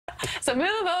So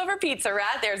move over, Pizza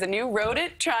Rat. There's a new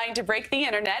rodent trying to break the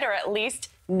internet, or at least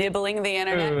nibbling the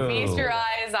internet. Ooh. Feast your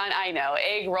eyes on, I know,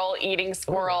 egg roll eating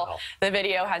squirrel. Wow. The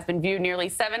video has been viewed nearly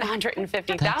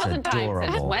 750,000 times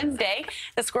since Wednesday.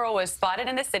 The squirrel was spotted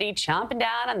in the city chomping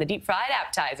down on the deep fried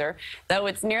appetizer. Though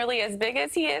it's nearly as big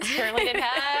as he is, currently didn't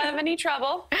have any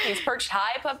trouble. He's perched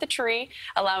high above the tree,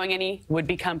 allowing any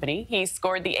would-be company. He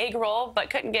scored the egg roll, but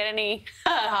couldn't get any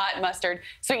hot mustard,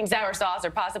 sweet and sour sauce,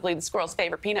 or possibly the squirrel's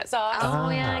favorite peanut sauce. Oh,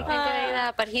 yeah, I can't get any of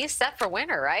that. But he's set for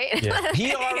winter, right? Yeah.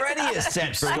 He already is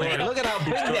set for winter. Look at how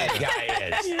big that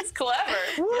guy is. He's clever.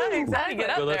 Yeah, exactly. Get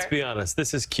up But there. let's be honest,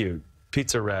 this is cute.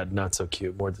 Pizza Rat, not so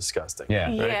cute, more disgusting. Yeah.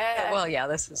 Right? Yeah. Well, yeah,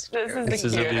 this is This is This the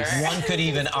is cuter. abuse. One could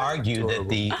even argue that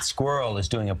the squirrel is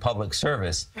doing a public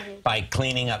service by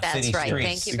cleaning up That's city right. streets.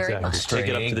 Thank you very Exactly. much. Take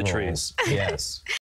it up to the Egg trees. rolls. Yes.